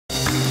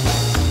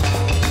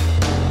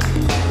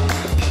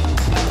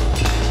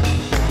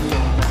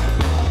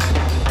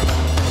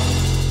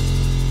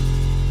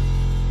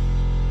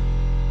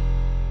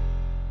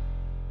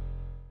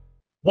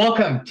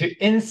Welcome to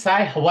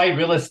Inside Hawaii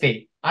Real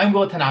Estate. I'm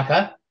Will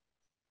Tanaka.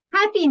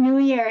 Happy New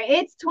Year.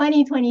 It's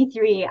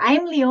 2023.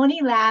 I'm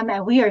Leonie Lam,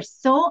 and we are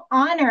so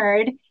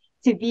honored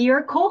to be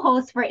your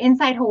co-host for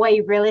Inside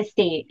Hawaii Real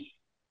Estate.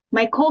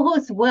 My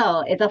co-host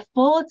Will is a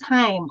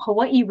full-time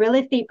Hawaii real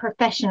estate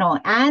professional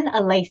and a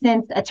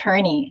licensed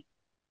attorney.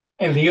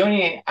 And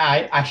Leonie and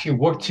I actually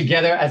work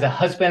together as a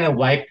husband and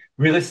wife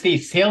real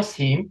estate sales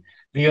team.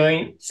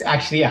 Leonie is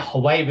actually a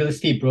Hawaii real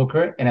estate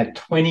broker and a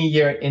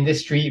 20-year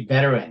industry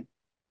veteran.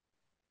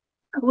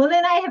 Will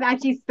and I have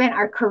actually spent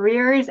our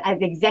careers as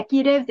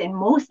executives in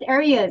most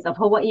areas of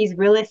Hawaii's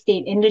real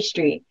estate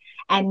industry.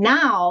 And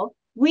now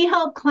we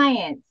help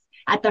clients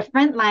at the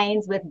front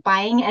lines with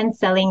buying and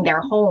selling their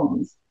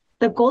homes.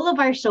 The goal of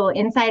our show,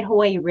 Inside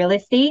Hawaii Real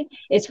Estate,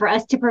 is for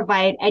us to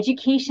provide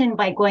education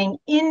by going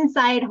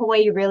inside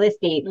Hawaii real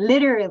estate,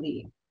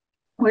 literally.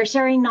 We're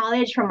sharing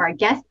knowledge from our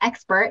guest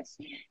experts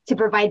to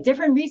provide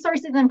different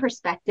resources and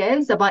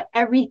perspectives about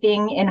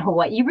everything in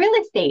Hawaii real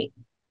estate.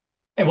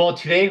 And well,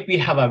 today we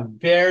have a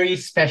very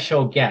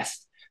special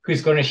guest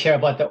who's going to share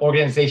about the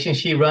organization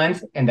she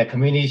runs and the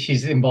community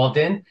she's involved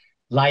in.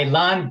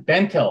 Lailan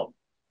Bento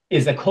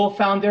is a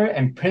co-founder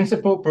and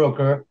principal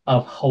broker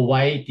of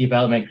Hawaii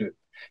Development Group.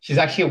 She's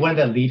actually one of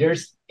the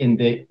leaders in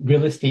the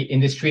real estate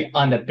industry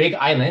on the Big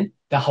Island,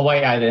 the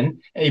Hawaii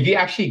Island. And if you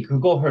actually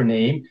Google her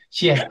name,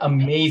 she has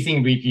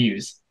amazing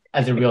reviews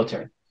as a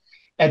realtor.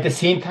 At the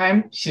same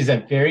time, she's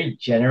a very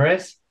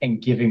generous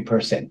and giving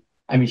person.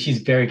 I mean,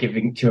 she's very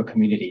giving to her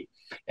community.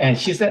 And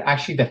she's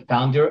actually the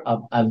founder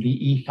of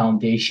Ali'i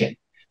Foundation.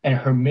 And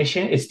her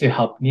mission is to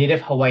help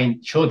Native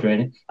Hawaiian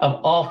children of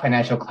all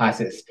financial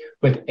classes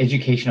with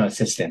educational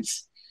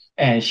assistance.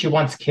 And she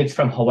wants kids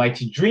from Hawaii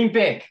to dream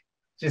big,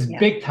 just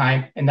big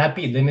time, and not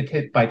be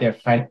limited by their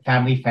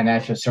family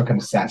financial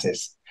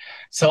circumstances.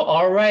 So,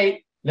 all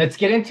right, let's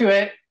get into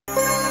it.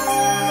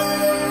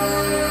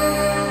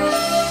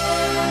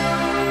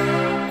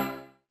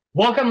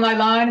 Welcome,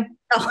 Lailan.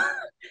 Oh.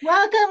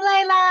 Welcome,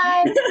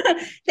 Lailan.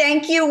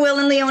 Thank you, Will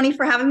and Leonie,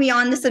 for having me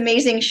on this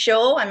amazing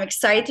show. I'm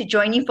excited to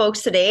join you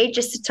folks today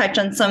just to touch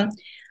on some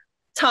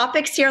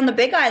topics here on the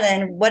Big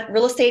Island, what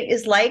real estate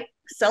is like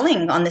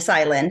selling on this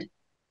island.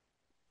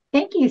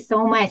 Thank you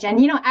so much.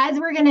 And, as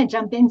we're going to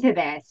jump into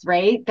this,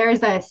 right,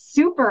 there's a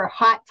super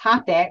hot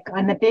topic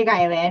on the Big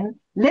Island,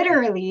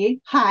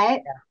 literally hot.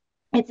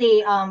 Yeah. It's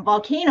a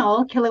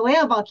volcano,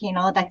 Kilauea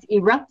volcano, that's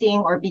erupting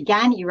or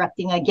began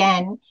erupting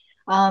again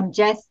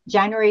just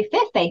January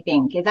 5th, I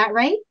think. Is that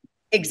right?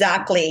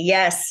 Exactly.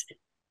 Yes.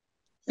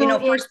 So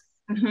first,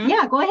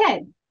 yeah, go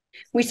ahead.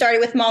 We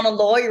started with Mauna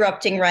Loa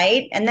erupting,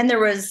 right? And then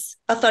there was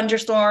a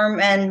thunderstorm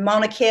and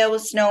Mauna Kea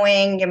was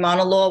snowing and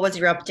Mauna Loa was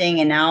erupting.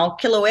 And now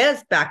Kilauea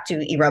is back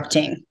to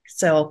erupting.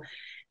 So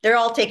they're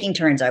all taking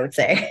turns, I would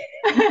say.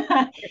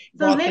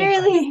 So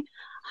literally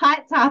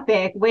hot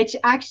topic, which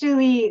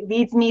actually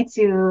leads me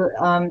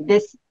to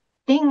this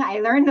thing I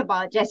learned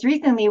about just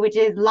recently, which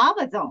is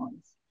lava zones.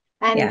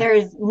 And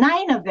there's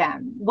 9 of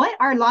them. What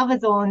are lava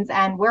zones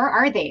and where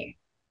are they?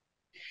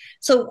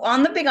 So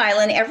on the Big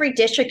Island, every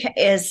district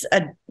is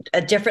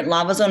a different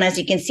lava zone, as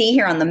you can see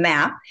here on the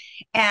map.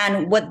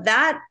 And what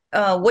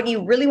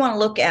you really want to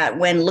look at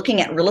when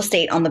looking at real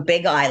estate on the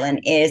Big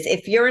Island is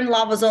if you're in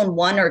lava zone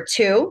 1 or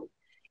 2,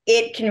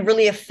 it can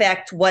really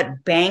affect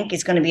what bank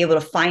is going to be able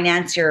to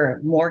finance your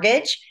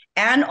mortgage.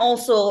 And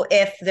also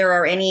if there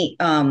are any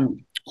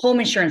home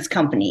insurance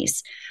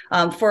companies.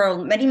 For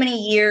many,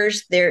 many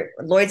years,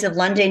 Lloyd's of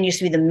London used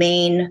to be the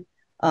main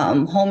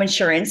home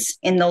insurance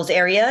in those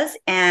areas.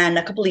 And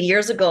a couple of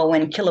years ago,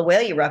 when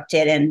Kilauea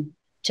erupted and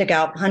took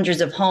out hundreds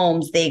of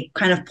homes, they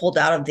kind of pulled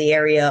out of the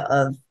area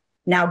of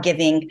now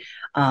giving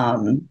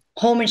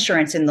home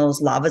insurance in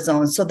those lava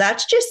zones. So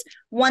that's just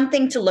one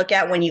thing to look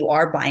at when you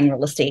are buying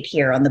real estate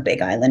here on the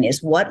Big Island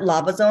is what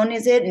lava zone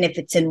is it? And if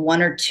it's in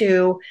 1 or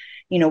 2,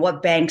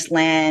 what banks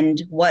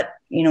lend, what,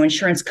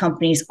 insurance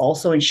companies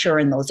also insure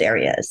in those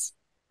areas.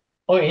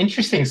 Oh,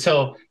 interesting.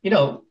 So,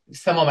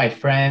 some of my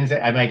friends,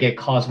 I might get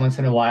calls once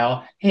in a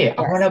while. Hey,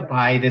 I want to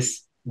buy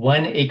this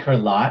 1-acre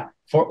lot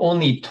for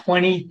only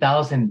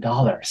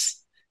 $20,000.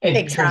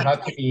 It turns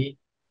out to be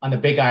on the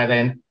Big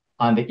Island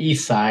on the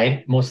east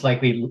side, most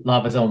likely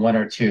lava zone 1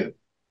 or 2.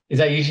 Is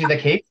that usually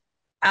the case?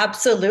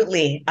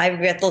 Absolutely. I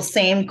get those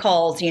same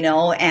calls,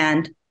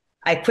 and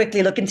I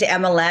quickly look into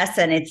MLS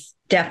and it's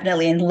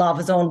definitely in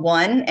lava zone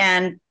 1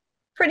 and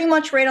pretty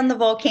much right on the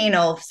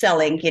volcano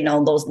selling,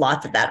 those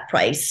lots at that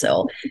price.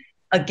 So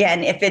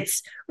again, if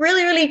it's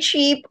really, really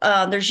cheap,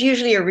 there's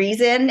usually a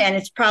reason, and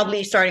it's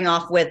probably starting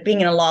off with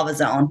being in a lava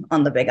zone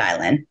on the Big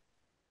Island.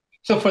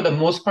 So for the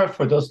most part,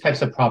 for those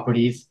types of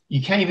properties,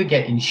 you can't even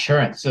get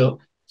insurance. So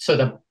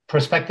the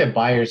prospective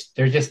buyers,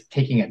 they're just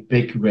taking a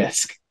big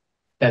risk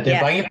that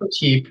they're buying it for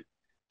cheap,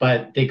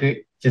 but they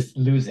could just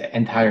lose it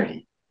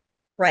entirely.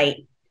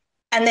 Right.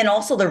 And then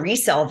also the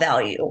resale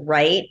value,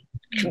 right?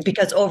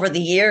 Because over the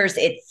years,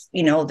 it's,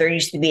 there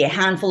used to be a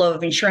handful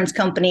of insurance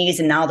companies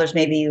and now there's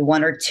maybe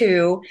 1 or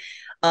 2.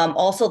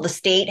 Also, the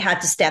state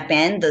had to step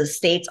in. The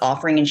state's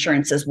offering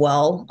insurance as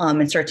well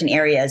in certain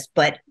areas.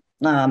 But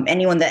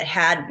anyone that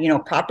had,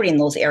 property in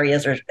those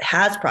areas or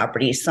has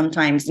properties,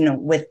 sometimes,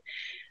 with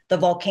the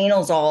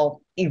volcanoes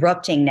all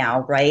erupting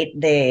now, right?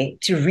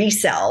 To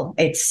resell,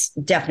 it's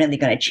definitely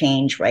going to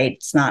change, right?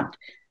 It's not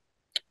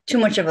too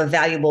much of a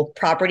valuable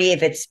property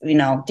if it's,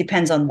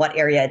 depends on what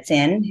area it's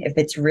in, if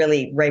it's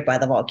really right by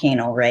the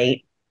volcano,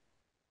 right?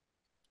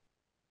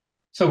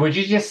 So would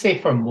you just say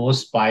for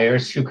most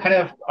buyers who kind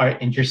of are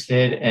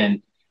interested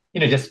in,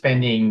 just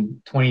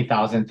spending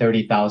 20,000,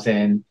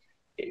 30,000,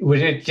 would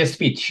it just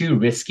be too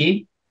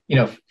risky,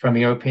 from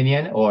your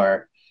opinion,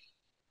 or?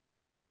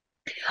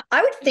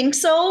 I would think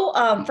so.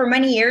 For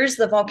many years,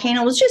 the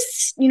volcano was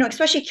just,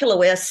 especially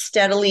Kilauea,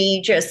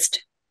 steadily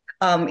just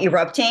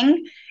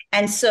erupting.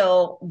 And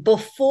so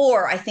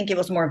before, I think it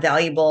was more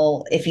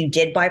valuable if you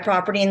did buy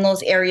property in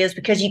those areas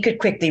because you could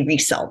quickly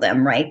resell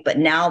them, right? But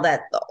now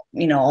that,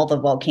 all the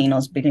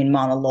volcanoes between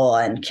Mauna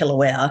Loa and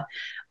Kilauea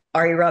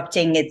are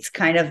erupting, it's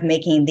kind of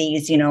making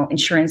these,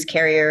 insurance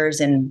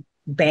carriers and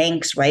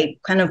banks, right,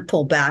 kind of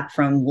pull back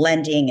from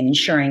lending and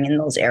insuring in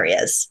those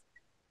areas.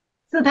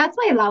 So that's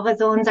why lava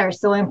zones are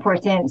so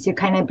important to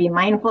kind of be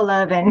mindful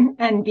of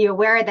and be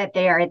aware that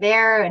they are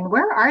there. And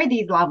where are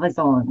these lava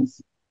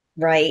zones?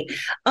 Right.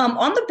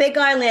 On the Big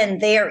Island,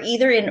 they are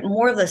either in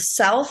more of the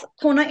South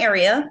Kona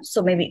area,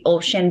 so maybe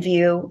Ocean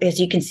View, as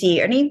you can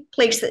see, any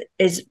place that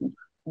is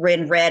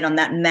in red on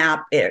that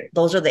map,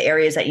 those are the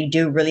areas that you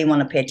do really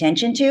want to pay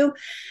attention to.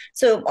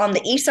 So on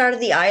the east side of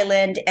the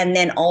island, and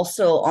then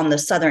also on the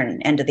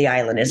southern end of the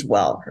island as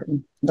well.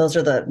 Those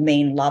are the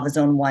main lava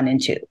zone 1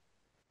 and 2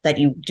 that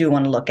you do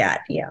want to look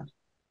at. Yeah.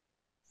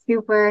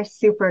 Super,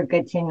 super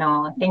good to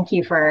know. Thank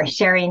you for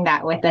sharing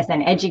that with us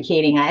and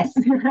educating us.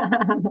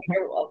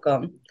 You're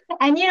welcome.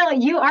 And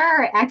you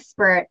are an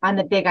expert on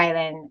the Big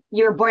Island.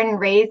 You were born and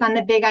raised on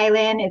the Big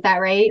Island, is that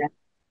right?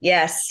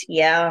 Yes,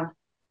 yeah.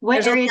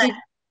 What area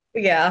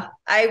Yeah,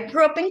 I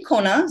grew up in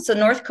Kona, so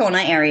North Kona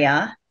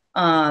area.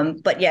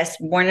 But yes,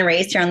 born and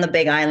raised here on the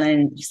Big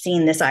Island,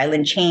 seeing this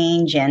island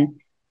change and,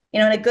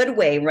 in a good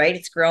way, right?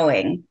 It's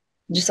growing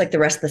just like the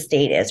rest of the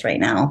state is right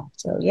now.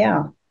 So,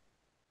 yeah.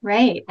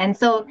 Right. And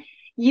so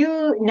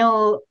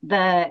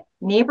the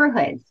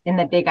neighborhoods in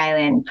the Big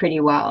Island pretty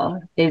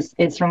well is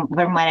from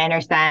what I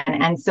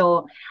understand. And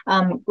so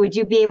would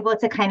you be able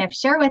to kind of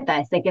share with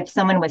us, like if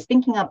someone was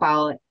thinking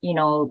about,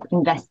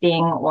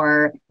 investing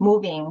or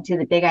moving to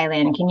the Big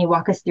Island, can you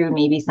walk us through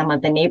maybe some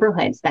of the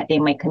neighborhoods that they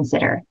might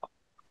consider?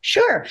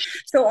 Sure.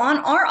 So on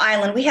our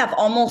island, we have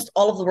almost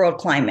all of the world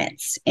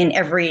climates. In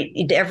every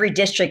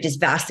district is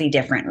vastly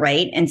different,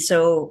 right? And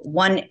so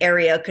one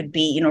area could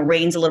be,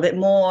 rains a little bit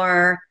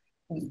more.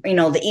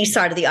 The east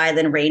side of the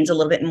island rains a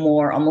little bit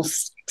more,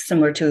 almost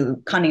similar to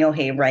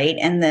Kaneohe, right?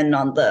 And then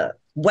on the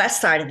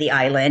west side of the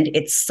island,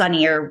 it's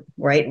sunnier,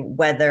 right,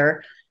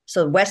 weather.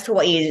 So West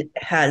Hawaii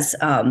has,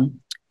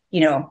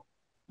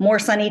 more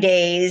sunny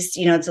days.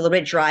 It's a little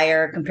bit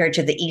drier compared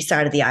to the east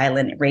side of the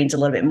island. It rains a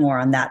little bit more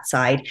on that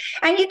side.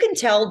 And you can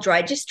tell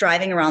just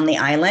driving around the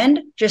island,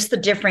 just the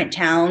different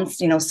towns,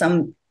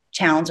 some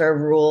towns are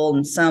rural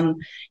and some,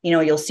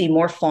 you'll see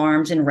more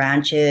farms and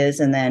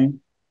ranches. And then,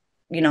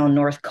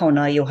 North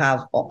Kona, you'll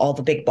have all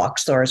the big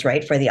box stores,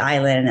 right, for the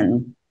island.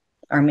 And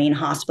our main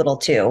hospital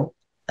too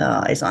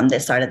is on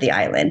this side of the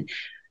island.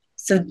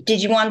 So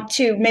did you want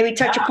to maybe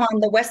touch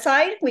upon the west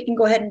side? We can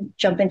go ahead and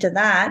jump into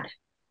that.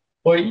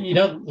 Well,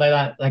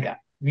 like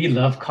we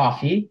love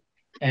coffee,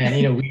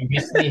 and we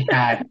recently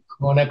had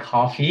Kona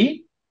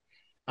coffee.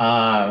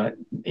 It's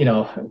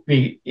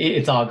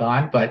all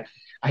gone, but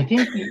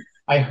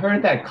I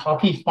heard that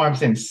coffee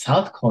farms in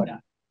South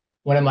Kona,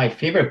 one of my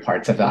favorite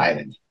parts of the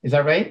island. Is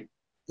that right?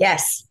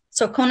 Yes.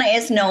 So Kona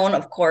is known,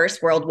 of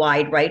course,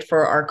 worldwide, right,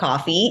 for our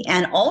coffee.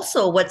 And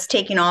also what's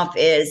taking off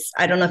is,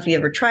 I don't know if you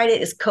ever tried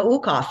it, is Ka'u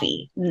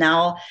coffee.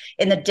 Now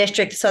in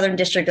the southern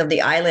district of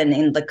the island,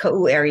 in the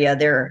Ka'u area,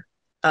 they're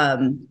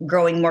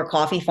growing more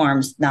coffee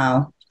farms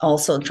now,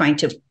 also trying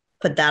to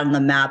put that on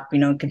the map,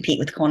 compete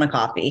with Kona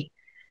coffee.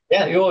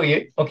 Yeah.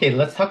 Okay.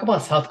 Let's talk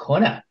about South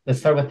Kona. Let's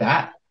start with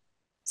that.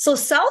 So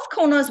South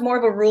Kona is more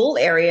of a rural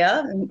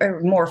area,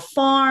 more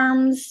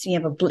farms.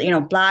 You have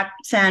black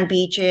sand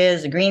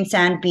beaches, a green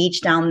sand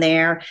beach down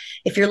there.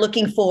 If you're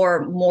looking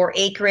for more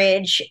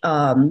acreage,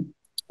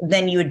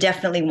 then you would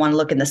definitely want to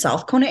look in the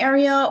South Kona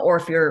area. Or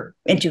if you're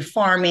into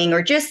farming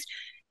or just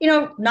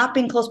not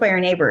being close by your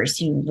neighbors,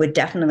 you would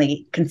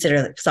definitely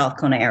consider the South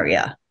Kona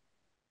area.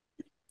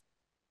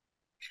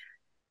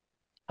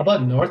 How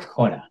about North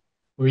Kona,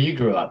 where you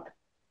grew up?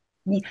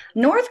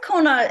 North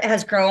Kona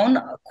has grown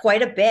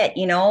quite a bit.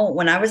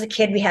 When I was a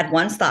kid, we had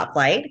one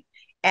stoplight,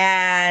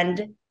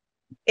 and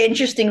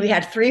interesting, we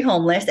had 3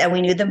 homeless, and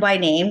we knew them by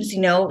names,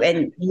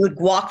 and you would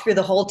walk through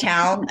the whole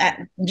town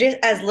just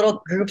as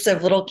little groups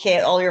of little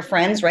kids, all your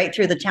friends, right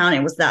through the town.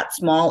 It was that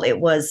small. It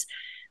was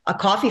a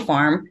coffee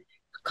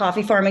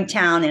farming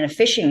town and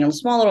a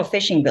small little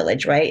fishing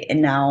village, right?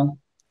 And now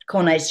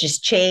Kona has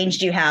just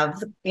changed. You have,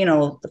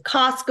 the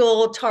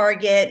Costco,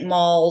 Target,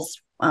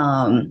 malls,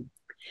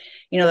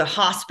 the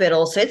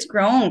hospital. So it's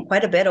grown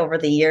quite a bit over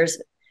the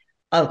years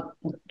of,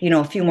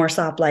 a few more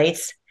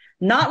stoplights.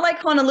 Not like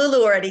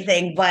Honolulu or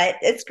anything, but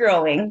it's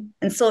growing.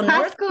 And so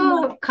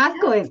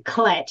Costco is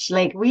clutch.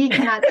 Like we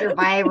cannot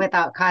survive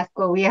without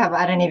Costco. We have,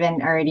 I don't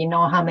even already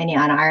know how many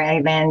on our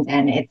island.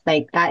 And it's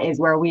like that is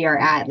where we are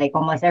at like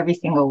almost every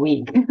single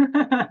week.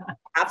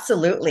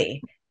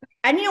 Absolutely.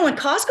 And when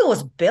Costco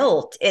was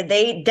built,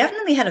 they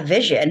definitely had a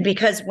vision,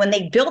 because when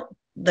they built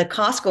the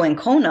Costco in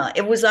Kona,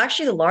 it was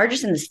actually the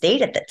largest in the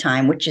state at that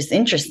time, which is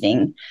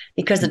interesting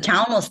because the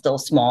town was still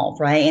small,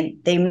 right?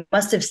 And they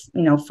must have,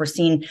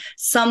 foreseen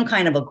some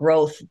kind of a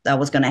growth that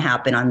was going to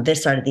happen on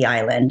this side of the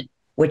island,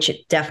 which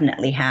it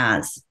definitely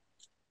has.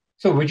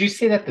 So would you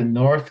say that the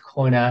North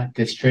Kona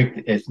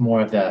district is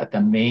more of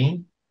the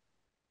main?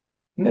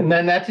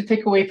 Not to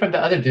take away from the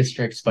other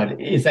districts,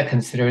 but is that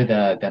considered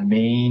the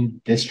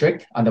main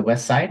district on the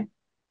west side?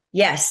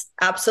 Yes,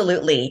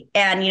 absolutely.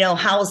 And,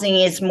 housing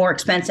is more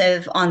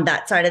expensive on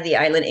that side of the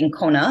island in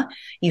Kona.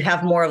 You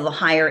have more of the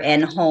higher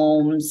end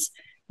homes,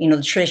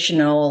 the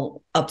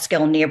traditional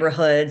upscale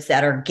neighborhoods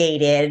that are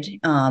gated.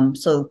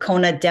 So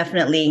Kona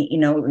definitely,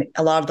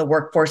 a lot of the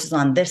workforce is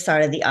on this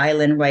side of the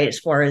island, right? As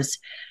far as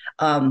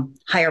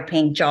higher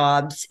paying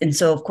jobs. And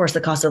so, of course,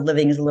 the cost of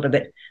living is a little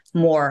bit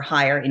more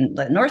higher in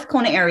the North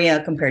Kona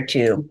area compared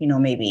to,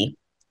 maybe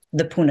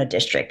the Puna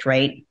district,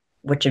 right?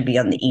 Which would be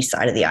on the east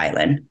side of the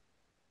island.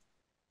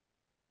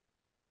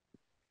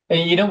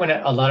 And when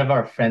a lot of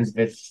our friends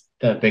visit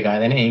the Big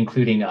Island,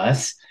 including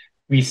us,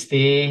 we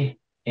stay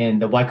in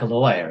the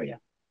Waikoloa area.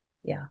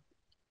 Yeah.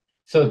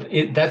 So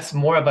that's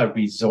more of a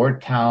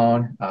resort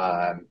town,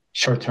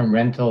 short-term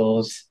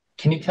rentals.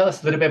 Can you tell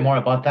us a little bit more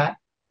about that?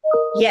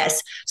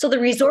 Yes. So the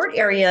resort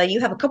area,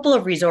 you have a couple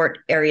of resort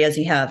areas.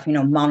 You have,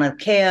 Mauna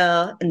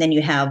Kea, and then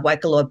you have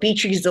Waikoloa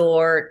Beach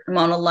Resort,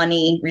 Mauna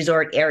Lani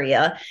Resort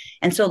area.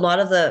 And so a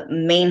lot of the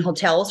main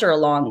hotels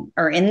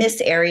are in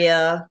this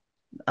area.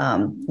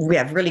 We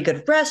have really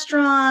good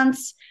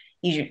restaurants.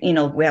 We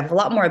have a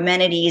lot more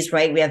amenities,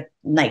 right? We have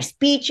nice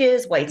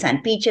beaches, white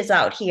sand beaches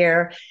out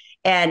here.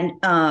 And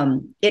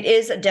it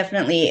is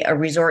definitely a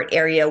resort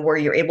area where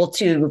you're able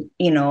to,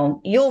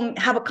 you'll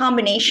have a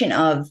combination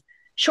of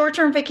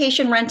short-term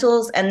vacation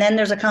rentals, and then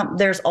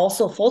there's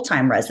also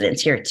full-time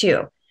residents here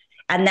too.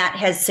 And that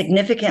has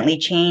significantly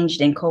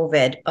changed in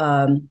COVID.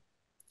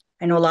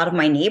 I know a lot of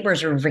my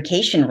neighbors are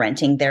vacation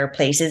renting their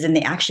places, and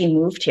they actually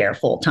moved here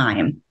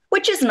full-time,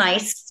 which is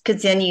nice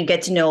because then you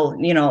get to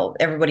know,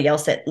 everybody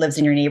else that lives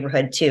in your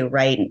neighborhood too,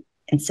 right?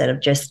 Instead of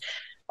just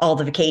all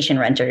the vacation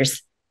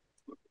renters.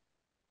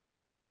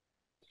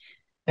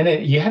 And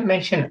then you have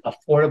mentioned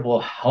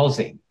affordable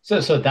housing.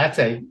 So that's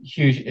a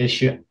huge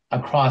issue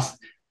across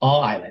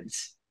all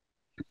islands.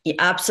 Yeah,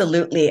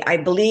 absolutely. I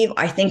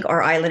think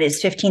our island is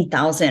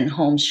 15,000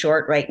 homes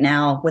short right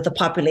now, with a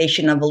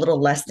population of a little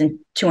less than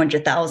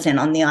 200,000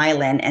 on the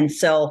island. And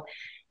so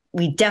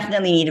we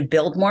definitely need to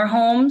build more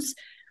homes.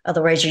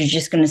 Otherwise, you're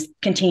just going to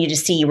continue to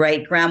see,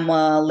 right?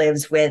 Grandma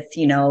lives with,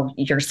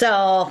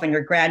 yourself and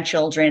your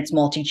grandchildren. It's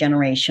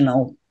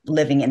multi-generational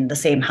living in the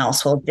same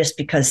household just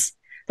because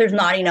there's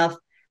not enough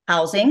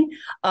housing.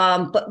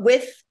 But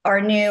with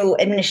our new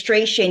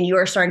administration, you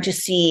are starting to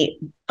see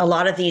a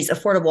lot of these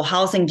affordable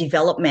housing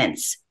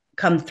developments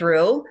come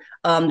through.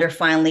 They're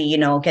finally,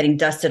 getting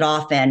dusted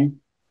off and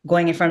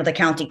going in front of the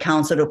county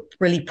council to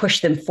really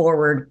push them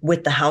forward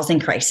with the housing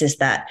crisis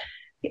that,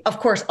 of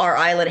course, our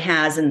island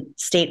has and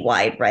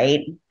statewide,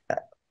 right?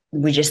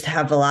 We just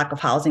have a lack of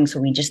housing. So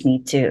we just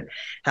need to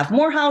have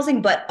more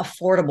housing, but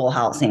affordable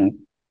housing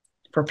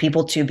for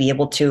people to be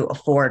able to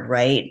afford,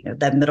 right?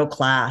 That middle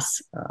class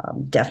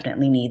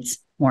definitely needs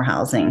more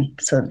housing.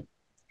 So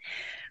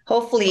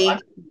hopefully,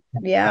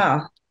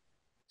 yeah.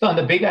 So on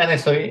the Big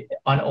Island, so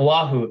on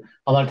Oahu,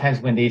 a lot of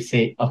times when they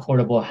say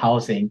affordable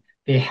housing,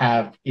 they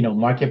have,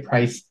 market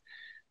price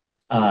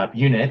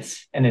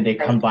units, and then they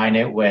combine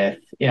it with,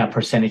 a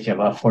percentage of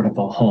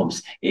affordable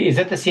homes. Is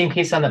that the same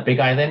case on the Big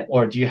Island,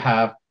 or do you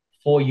have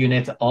full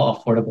units, all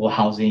affordable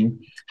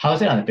housing? How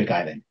is it on the Big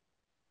Island?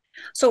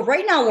 So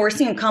right now we're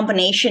seeing a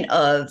combination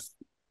of,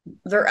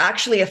 they're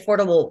actually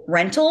affordable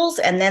rentals,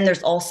 and then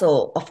there's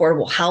also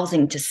affordable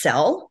housing to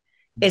sell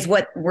is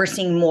what we're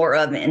seeing more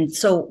of. And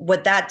so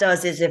what that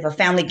does is if a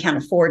family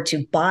can't afford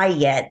to buy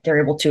yet,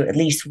 they're able to at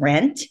least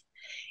rent.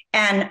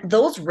 And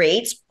those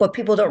rates, what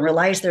people don't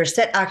realize, they're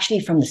set actually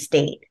from the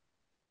state.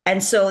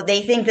 And so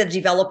they think the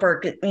developer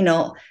could,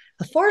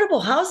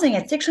 affordable housing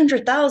at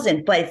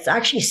 600,000, but it's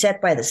actually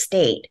set by the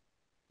state.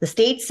 The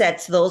state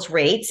sets those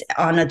rates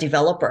on a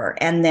developer,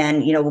 and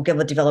then, we'll give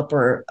a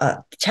developer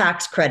a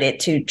tax credit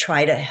to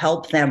try to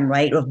help them,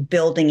 right, of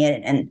building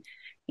it and,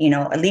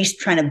 at least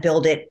trying to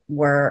build it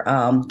where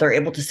they're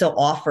able to still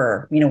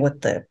offer,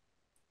 with the,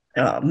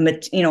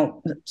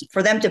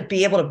 for them to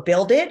be able to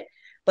build it,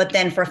 but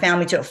then for a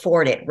family to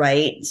afford it,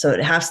 right? So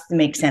it has to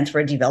make sense for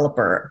a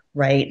developer,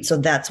 right? So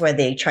that's why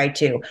they try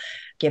to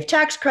give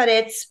tax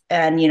credits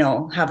and,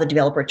 have the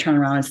developer turn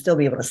around and still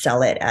be able to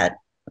sell it at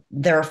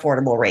their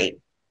affordable rate.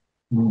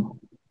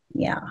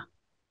 Yeah.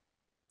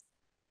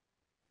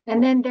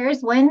 And then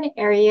there's one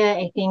area,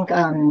 I think,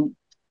 on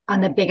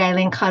the Big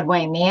Island called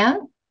Waimea.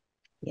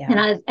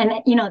 Yeah.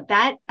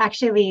 That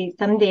actually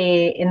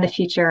someday in the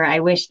future, I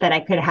wish that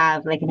I could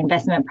have like an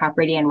investment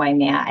property in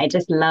Waimea. I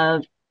just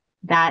love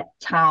that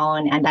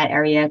town and that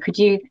area. Could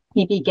you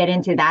maybe get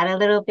into that a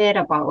little bit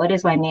about what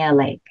is Waimea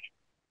like?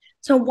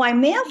 So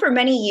Waimea for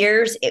many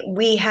years,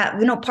 we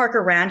have,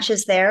 Parker Ranch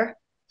is there.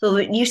 So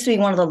it used to be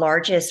one of the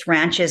largest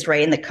ranches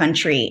right in the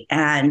country.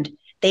 And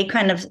they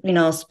kind of,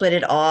 split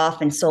it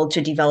off and sold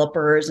to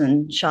developers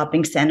and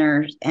shopping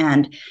centers.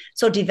 And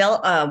so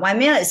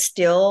Waimea is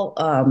still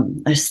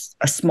a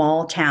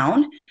small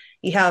town.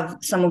 You have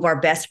some of our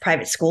best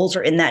private schools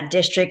are in that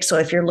district. So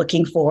if you're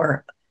looking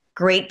for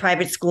great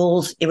private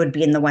schools, it would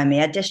be in the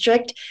Waimea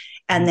district.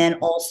 And then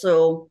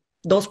also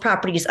those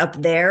properties up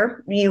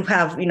there, you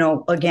have,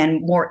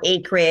 again, more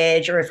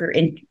acreage, or if you're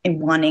in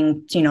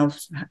wanting to,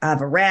 have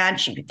a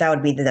ranch, that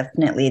would be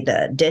definitely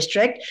the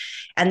district.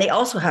 And they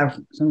also have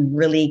some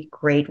really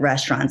great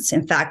restaurants.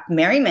 In fact,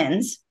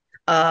 Merriman's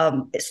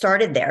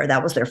started there.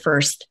 That was their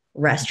first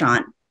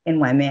restaurant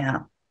in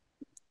Waimea.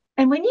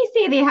 And when you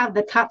say they have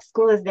the top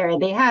schools there,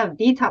 they have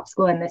the top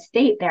school in the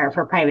state there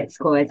for private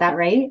school. Is that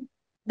right?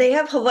 They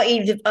have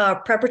Hawaii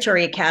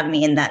Preparatory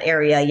Academy in that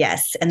area,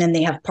 yes. And then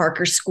they have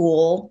Parker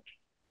School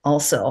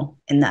also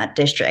in that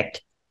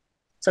district.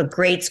 So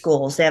great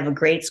schools. They have a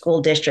great school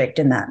district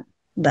in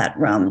that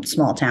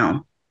small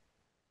town.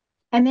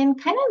 And then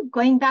kind of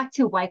going back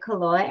to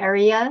Waikoloa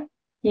area,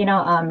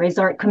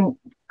 resort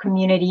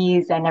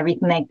communities and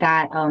everything like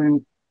that.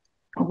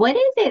 What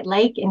is it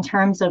like in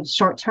terms of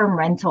short-term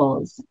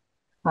rentals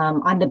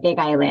on the Big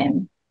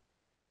Island?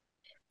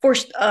 For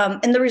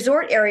in the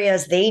resort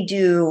areas, they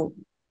do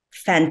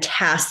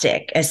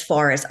fantastic as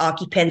far as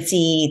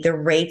occupancy, the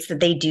rates that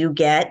they do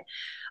get.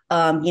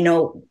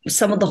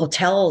 Some of the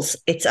hotels,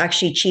 it's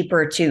actually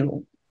cheaper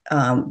to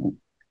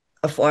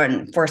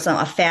afford for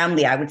a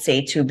family, I would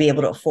say, to be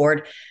able to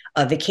afford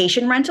a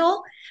vacation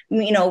rental.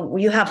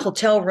 You have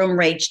hotel room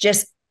rates,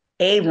 just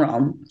a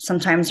room,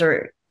 sometimes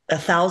are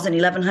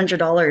 $1,000,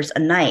 $1,100 a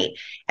night.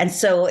 And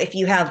so if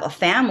you have a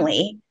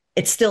family,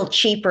 it's still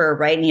cheaper,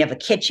 right? And you have a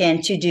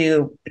kitchen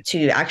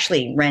to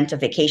actually rent a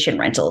vacation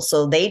rental.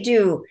 So they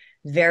do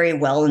very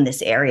well in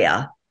this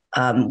area.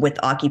 With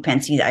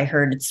occupancy, I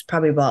heard it's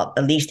probably about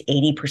at least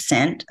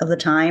 80% of the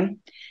time.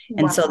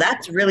 And wow. So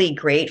that's really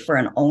great for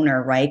an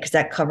owner, right? Because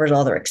that covers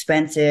all their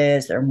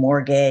expenses, their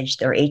mortgage,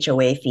 their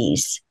HOA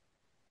fees,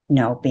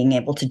 being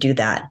able to do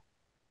that.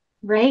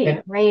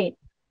 Right.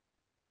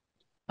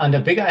 On the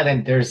Big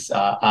Island, there's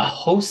a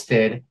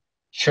hosted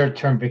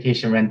short-term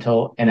vacation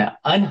rental and an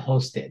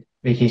unhosted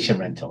vacation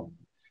rental.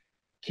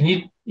 Can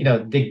you,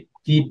 dig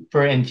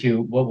deeper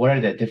into what are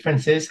the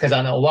differences? Because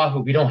on Oahu,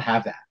 we don't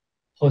have that.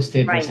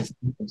 Hosted versus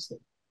unhosted.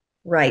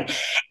 Right.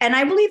 And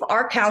I believe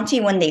our county,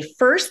 when they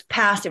first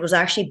passed, it was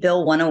actually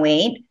Bill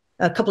 108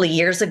 a couple of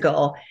years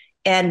ago.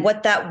 And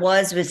what that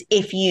was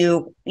if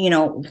you,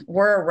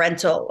 were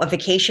a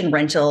vacation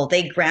rental,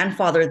 they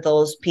grandfathered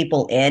those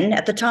people in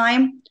at the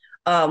time.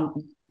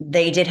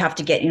 They did have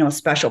to get, a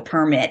special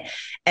permit.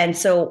 And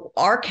so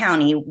our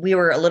county, we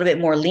were a little bit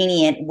more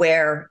lenient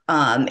where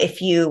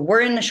if you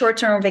were in a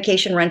short-term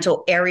vacation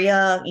rental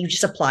area, you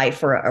just apply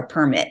for a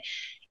permit.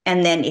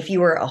 And then if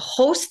you were a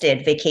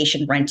hosted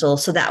vacation rental,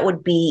 so that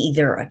would be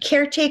either a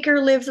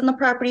caretaker lives on the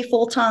property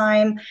full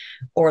time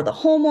or the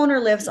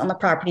homeowner lives on the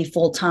property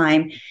full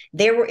time,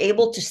 they were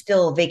able to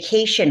still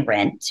vacation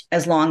rent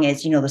as long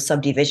as, the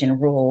subdivision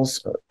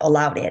rules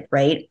allowed it,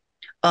 right?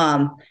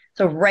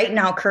 So right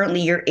now, currently,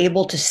 you're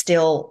able to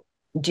still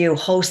do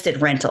hosted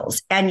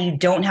rentals and you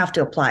don't have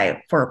to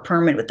apply for a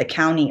permit with the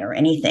county or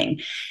anything.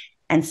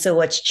 And so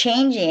what's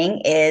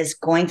changing is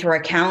going through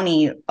our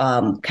county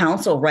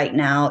council right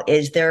now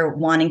is they're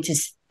wanting to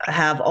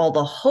have all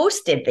the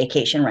hosted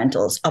vacation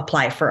rentals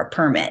apply for a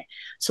permit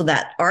so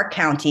that our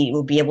county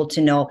will be able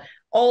to know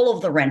all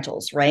of the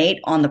rentals, right,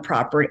 on the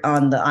property,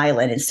 on the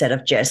island, instead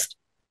of just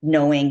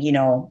knowing,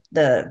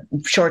 the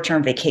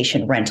short-term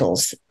vacation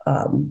rentals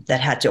that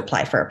had to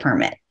apply for a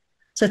permit.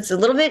 So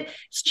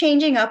it's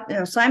changing up.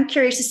 So I'm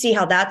curious to see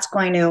how that's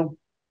going to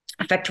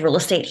affect real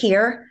estate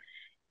here.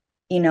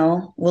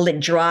 Will it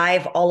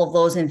drive all of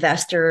those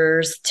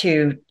investors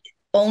to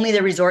only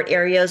the resort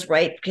areas,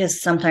 right?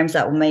 Because sometimes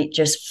that might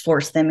just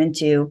force them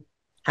into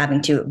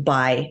having to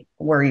buy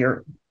where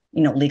you're,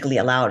 legally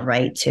allowed,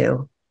 right,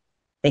 to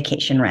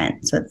vacation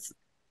rent. So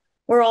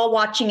we're all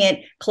watching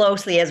it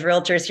closely as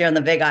realtors here on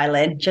the Big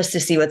Island just to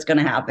see what's going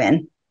to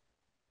happen.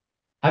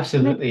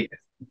 Absolutely.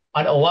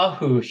 On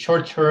Oahu,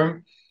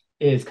 short-term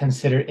is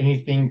considered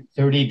anything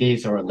 30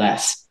 days or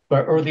less.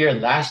 But earlier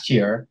last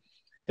year,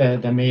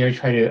 the mayor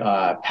tried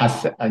to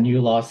pass a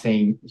new law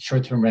saying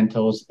short-term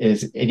rentals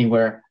is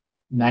anywhere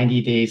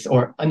 90 days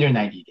or under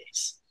 90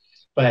 days.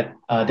 But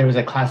there was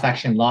a class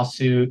action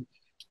lawsuit.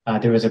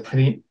 There was a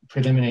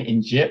preliminary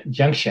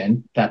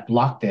injunction that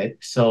blocked it.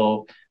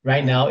 So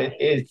right now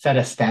it's at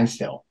a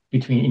standstill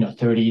between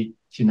 30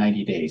 to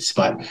 90 days.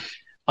 But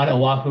on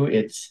Oahu,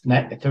 it's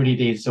 30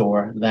 days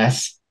or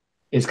less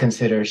is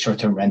considered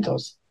short-term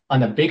rentals. On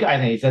the Big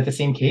Island, is that the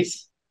same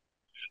case?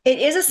 It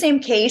is the same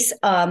case,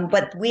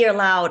 but we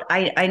allowed,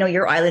 I know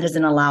your island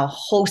doesn't allow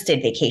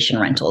hosted vacation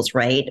rentals,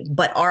 right?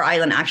 But our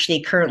island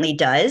actually currently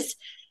does.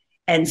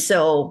 And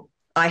so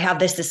I have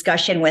this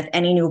discussion with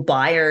any new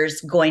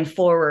buyers going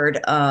forward,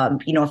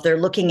 if they're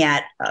looking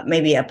at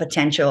maybe a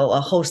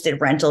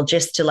hosted rental,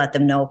 just to let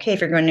them know, okay,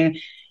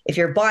 if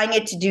you're buying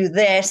it to do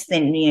this,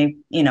 then,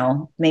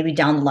 maybe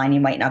down the line,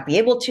 you might not be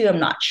able to. I'm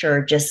not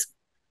sure just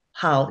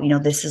how,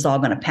 this is all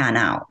going to pan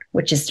out,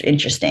 which is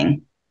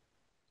interesting.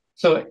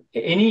 So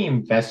any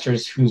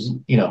investors who's,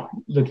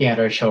 looking at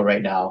our show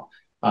right now,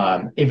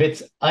 if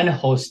it's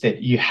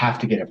unhosted, you have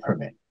to get a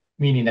permit,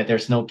 meaning that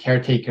there's no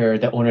caretaker,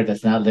 the owner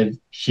does not live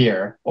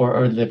here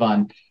or live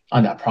on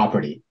that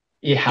property.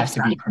 It has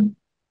to be permitted.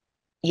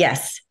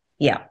 Yes.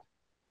 Yeah.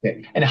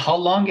 Okay. And how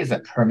long is a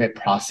permit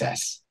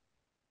process?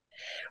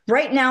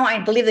 Right now, I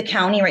believe the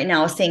county right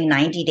now is saying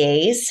 90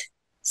 days.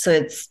 So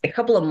it's a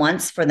couple of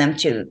months for them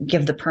to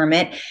give the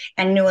permit.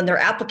 And in their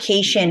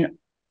application,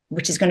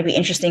 which is going to be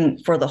interesting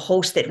for the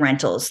hosted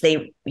rentals,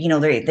 they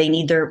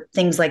need their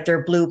things like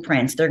their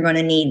blueprints. They're going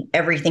to need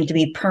everything to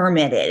be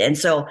permitted. And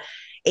so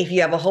if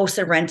you have a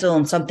hosted rental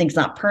and something's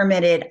not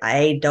permitted,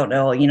 I don't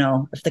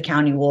know, if the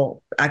county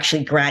will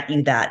actually grant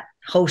you that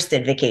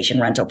hosted vacation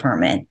rental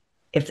permit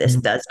if this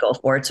does go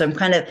forward. So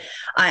I'm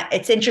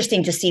it's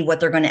interesting to see what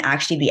they're going to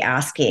actually be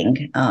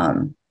asking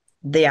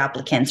the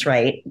applicants,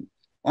 right,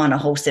 on a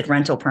hosted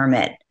rental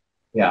permit.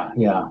 Yeah.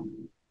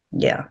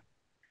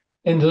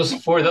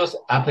 And for those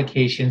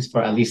applications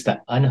for at least the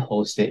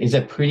unhosted, is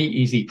it a pretty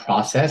easy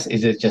process?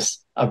 Is it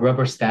just a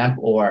rubber stamp,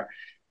 or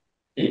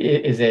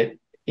is it,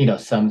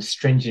 some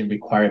stringent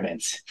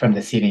requirements from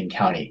the city and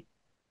county?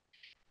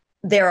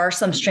 There are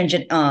some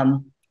stringent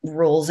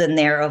rules in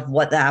there of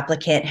what the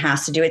applicant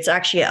has to do. It's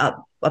actually a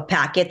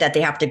packet that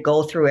they have to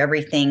go through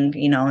everything,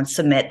 and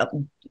submit,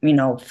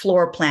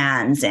 floor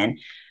plans, and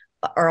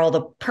are all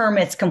the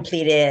permits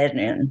completed,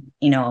 and,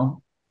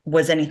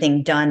 was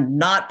anything done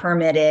not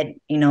permitted,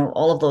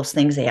 all of those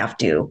things they have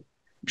to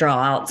draw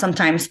out.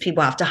 Sometimes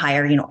people have to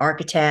hire,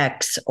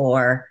 architects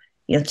or,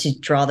 to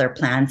draw their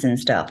plans and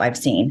stuff, I've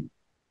seen,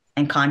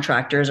 and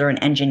contractors or an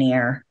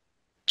engineer,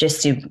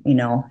 just to,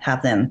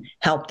 have them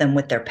help them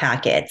with their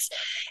packets.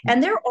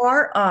 And there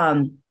are,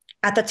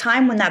 at the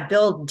time when that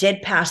bill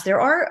did pass,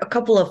 there are a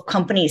couple of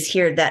companies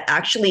here that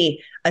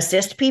actually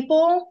assist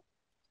people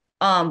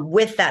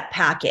with that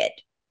packet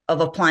of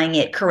applying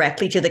it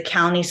correctly to the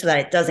county so that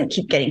it doesn't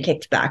keep getting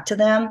kicked back to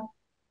them,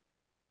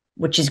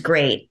 which is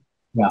great.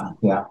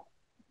 Yeah,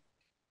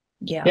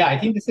 I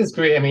think this is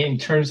great. I mean, in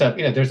terms of,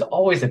 there's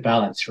always a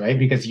balance, right?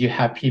 Because you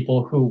have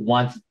people who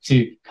want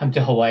to come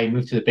to Hawaii,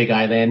 move to the Big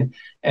Island,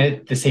 and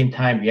at the same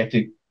time, we have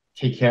to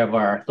take care of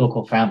our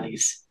local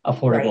families,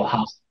 affordable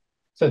housing.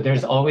 So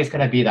there's always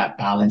going to be that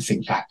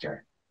balancing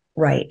factor.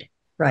 Right.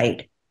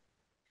 And,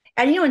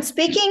 and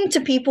speaking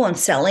to people and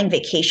selling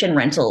vacation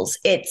rentals,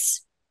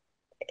 it's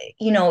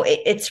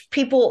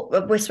people,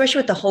 especially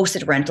with the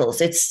hosted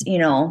rentals, it's,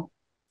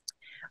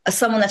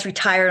 someone that's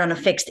retired on a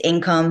fixed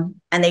income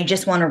and they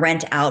just want to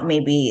rent out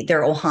maybe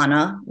their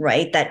ohana,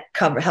 right? That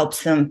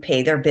helps them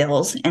pay their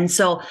bills. And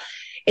so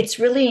it's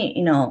really,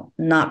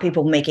 not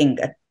people making,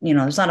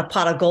 there's not a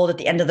pot of gold at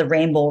the end of the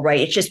rainbow, right?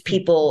 It's just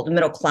people, the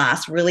middle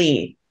class,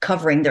 really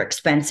covering their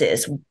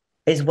expenses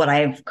is what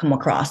I've come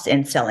across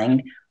in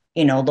selling,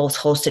 those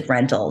hosted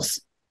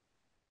rentals.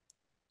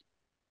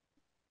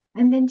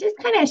 And then just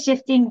kind of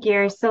shifting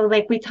gears. So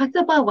like we talked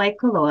about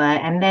Waikoloa,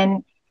 and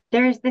then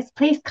there's this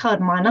place called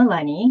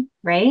Manalani,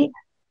 right?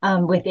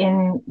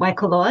 Within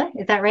Waikoloa.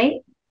 Is that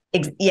right?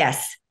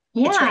 Yes.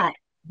 Yeah. Right.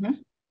 Mm-hmm.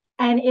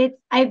 And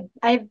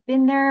I've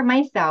been there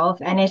myself,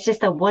 and it's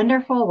just a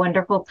wonderful,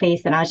 wonderful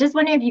place. And I was just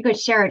wondering if you could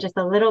share just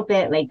a little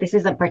bit, like this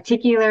is a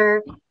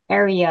particular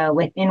area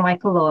within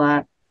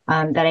Waikoloa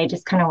that I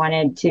just kind of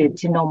wanted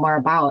to know more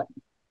about.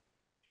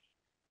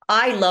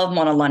 I love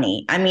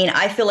Monolani. I mean,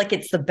 I feel like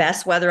it's the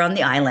best weather on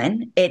the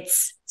island.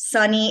 It's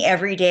sunny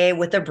every day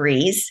with a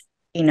breeze.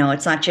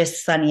 It's not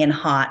just sunny and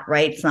hot,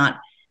 right?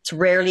 It's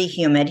rarely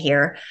humid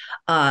here.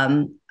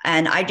 And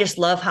I just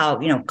love how,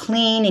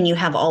 clean, and you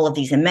have all of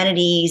these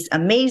amenities,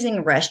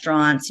 amazing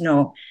restaurants.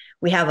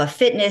 We have a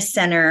fitness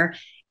center.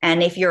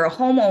 And if you're a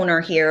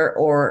homeowner here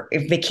or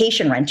a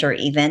vacation renter,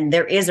 even,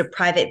 there is a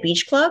private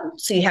beach club.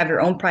 So you have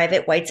your own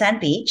private white sand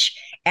beach,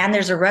 and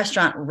there's a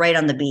restaurant right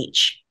on the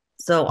beach.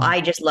 So I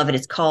just love it.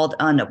 It's called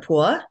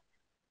Napua.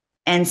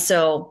 And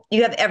so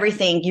you have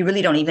everything. You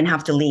really don't even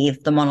have to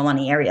leave the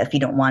Monolani area if you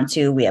don't want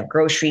to. We have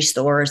grocery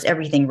stores,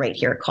 everything right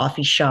here,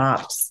 coffee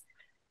shops,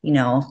 if you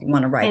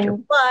want to ride your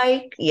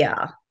bike.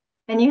 Yeah.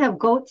 And you have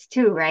goats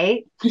too,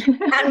 right?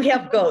 And we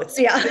have goats.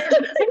 Yeah.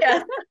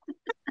 Yes.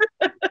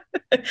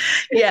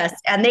 Yes.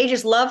 And they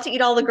just love to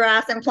eat all the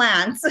grass and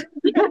plants.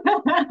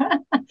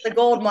 The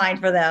gold mine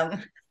for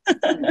them.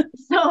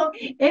 So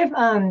if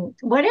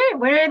what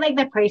are like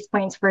the price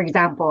points, for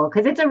example,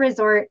 because it's a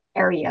resort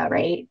area,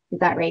 right? Is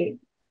that right?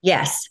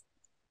 Yes.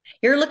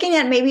 You're looking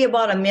at maybe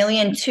about $1.2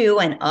 million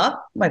and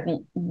up, like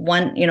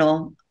one,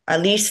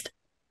 at least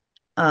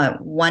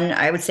One,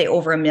 I would say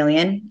over $1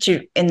 million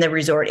in the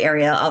resort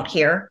area out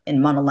here in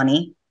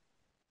Monolani.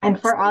 And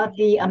for all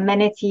the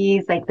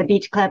amenities, like the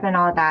beach club and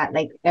all that,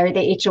 like are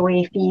the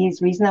HOA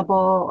fees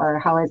reasonable or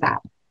how is that?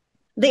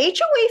 The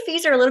HOA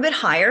fees are a little bit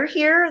higher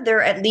here.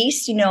 They're at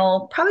least,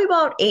 probably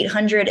about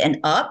 800 and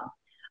up.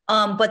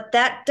 But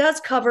that does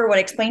cover what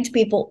I explained to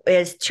people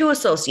is 2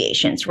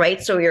 associations,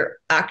 right? So your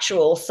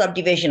actual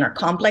subdivision or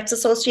complex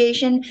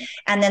association,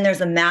 and then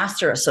there's a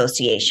master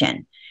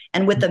association.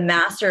 And with the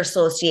master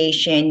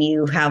association,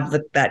 you have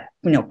that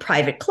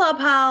private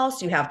clubhouse,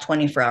 you have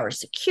 24-hour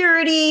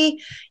security,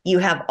 you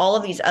have all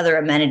of these other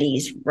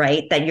amenities,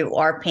 right, that you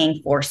are paying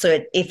for.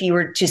 So if you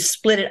were to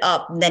split it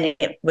up, then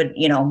it would,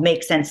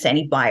 make sense to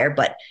any buyer.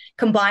 But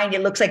combined,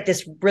 it looks like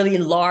this really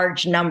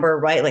large number,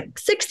 right, like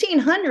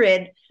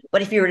 1,600.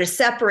 But if you were to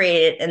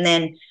separate it, and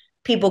then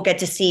people get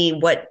to see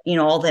what,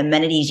 all the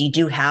amenities you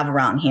do have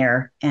around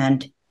here,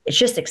 and it's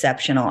just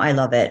exceptional. I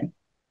love it.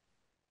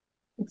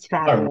 It's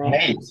fabulous.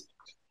 Right.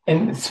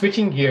 And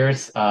switching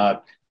gears,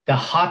 the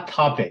hot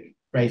topic,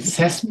 right?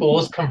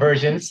 Cesspools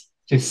conversions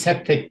to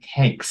septic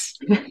tanks.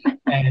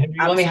 And we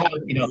only have,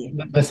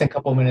 less than a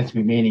couple of minutes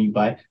remaining,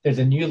 but there's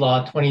a new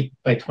law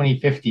by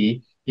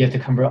 2050, you have to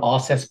convert all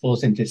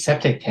cesspools into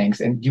septic tanks.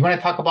 And do you want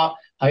to talk about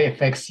how it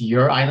affects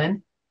your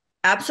island?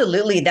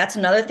 Absolutely. That's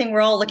another thing we're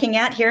all looking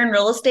at here in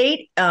real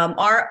estate.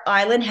 Our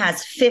island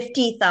has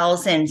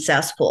 50,000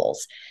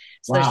 cesspools.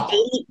 So wow.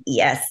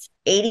 There's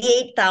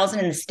 88,000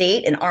 in the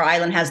state, and our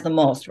island has the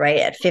most, right,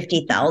 at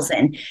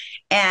 50,000.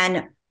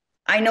 And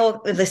I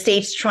know the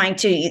state's trying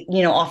to,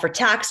 offer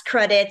tax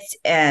credits.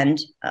 And,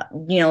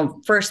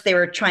 first they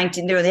were trying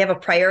to, they have a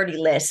priority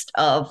list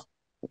of,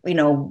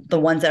 the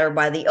ones that are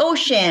by the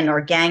ocean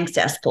or gang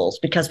cesspools,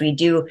 because we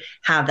do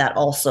have that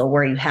also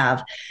where you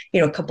have,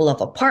 a couple of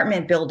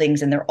apartment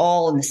buildings and they're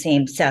all in the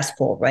same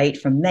cesspool, right,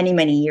 from many,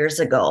 many years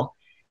ago.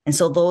 And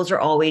so those are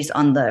always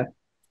on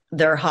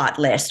their hot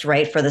list,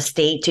 right, for the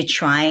state to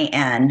try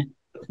and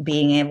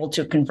being able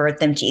to convert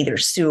them to either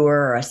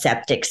sewer or a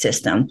septic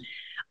system.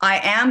 I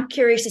am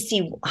curious to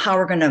see how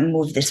we're going to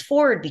move this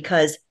forward,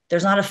 because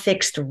there's not a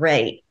fixed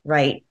rate,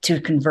 right,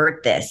 to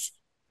convert this.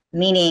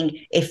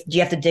 Meaning if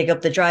you have to dig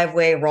up the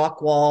driveway, rock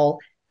wall,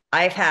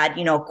 I've had,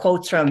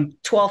 quotes from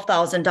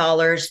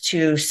 $12,000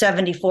 to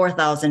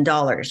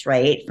 $74,000,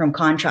 right, from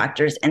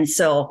contractors. And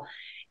so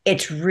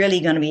it's really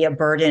going to be a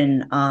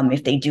burden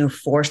if they do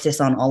force this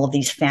on all of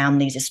these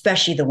families,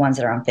 especially the ones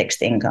that are on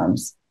fixed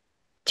incomes,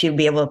 to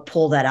be able to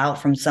pull that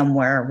out from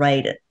somewhere,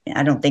 right?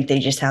 I don't think they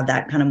just have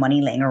that kind of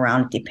money laying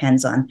around. It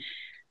depends on,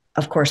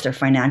 of course, their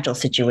financial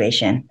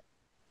situation.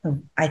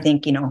 I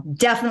think,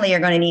 definitely you're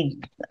going to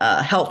need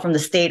help from the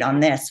state on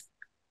this.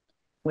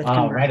 With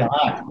right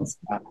on.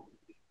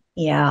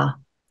 Yeah.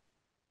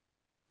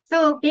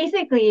 So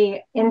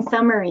basically, in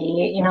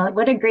summary,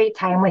 what a great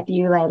time with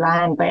you,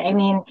 Lailan. But I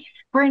mean,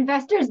 for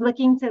investors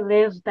looking to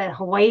live the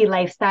Hawaii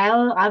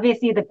lifestyle,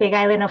 obviously the Big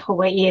Island of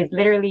Hawaii is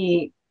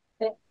literally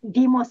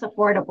the most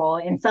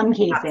affordable in some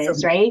cases,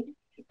 absolutely. Right?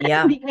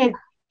 Yeah. Because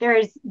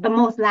there's the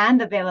most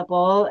land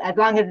available, as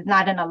long as it's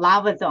not in a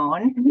lava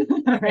zone,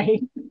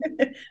 right?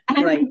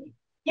 And, right.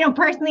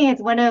 Personally,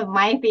 it's one of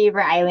my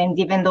favorite islands,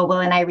 even though Will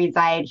and I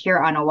reside here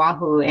on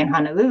Oahu in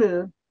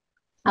Honolulu.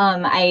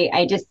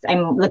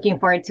 I'm looking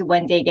forward to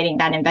one day getting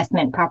that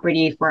investment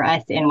property for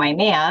us in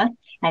Waimea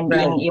and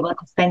being able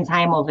to spend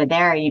time over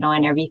there,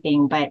 and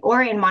everything.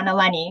 Or in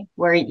Monolani,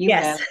 where you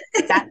live.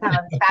 That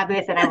sounds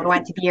fabulous, and I would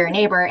want to be your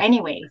neighbor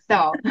anyway.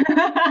 So,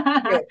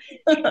 but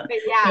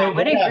yeah,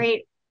 what a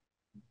great.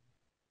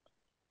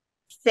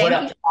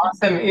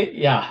 Awesome.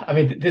 I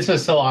mean, this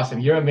was so awesome.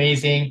 You're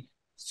amazing,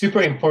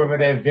 super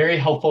informative, very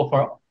helpful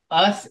for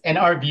us and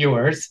our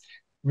viewers.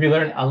 We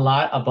learned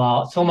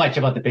so much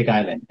about the Big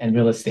Island and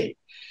real estate.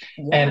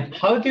 Yeah. And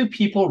how do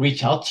people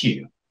reach out to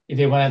you if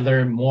they want to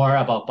learn more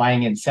about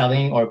buying and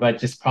selling, or about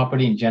just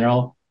property in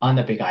general on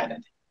the Big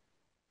Island?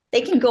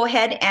 They can go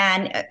ahead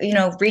and,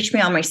 reach me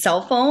on my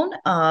cell phone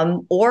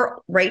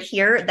or right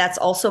here. That's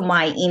also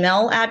my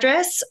email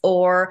address,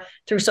 or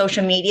through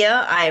social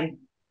media. I'm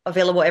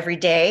available every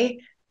day.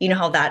 You know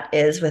how that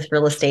is with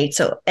real estate.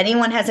 So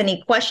anyone has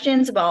any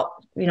questions about,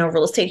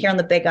 real estate here on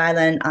the Big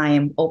Island, I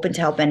am open to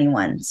help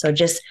anyone. So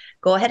just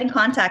go ahead and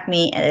contact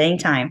me at any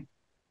time.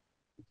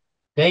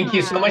 Thank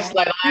you so much,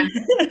 Lailan.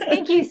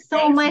 Thank you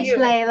so much,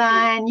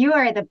 Lailan. You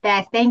are the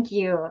best. Thank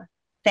you.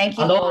 Thank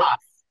you. Aloha.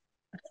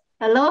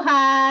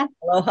 Aloha.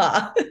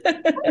 Aloha.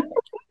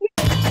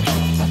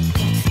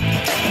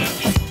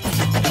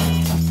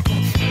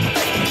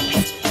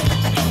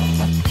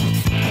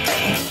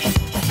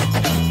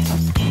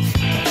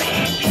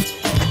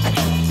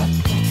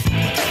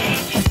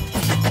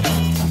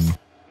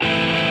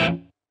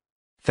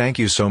 Thank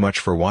you so much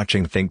for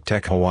watching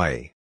ThinkTech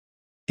Hawaii.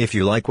 If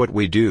you like what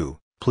we do,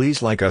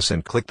 please like us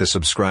and click the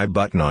subscribe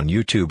button on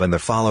YouTube and the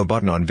follow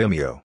button on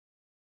Vimeo.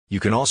 You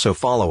can also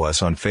follow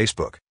us on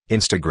Facebook,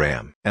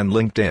 Instagram, and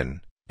LinkedIn,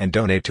 and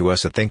donate to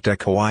us at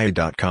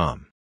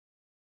thinktechhawaii.com.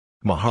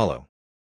 Mahalo.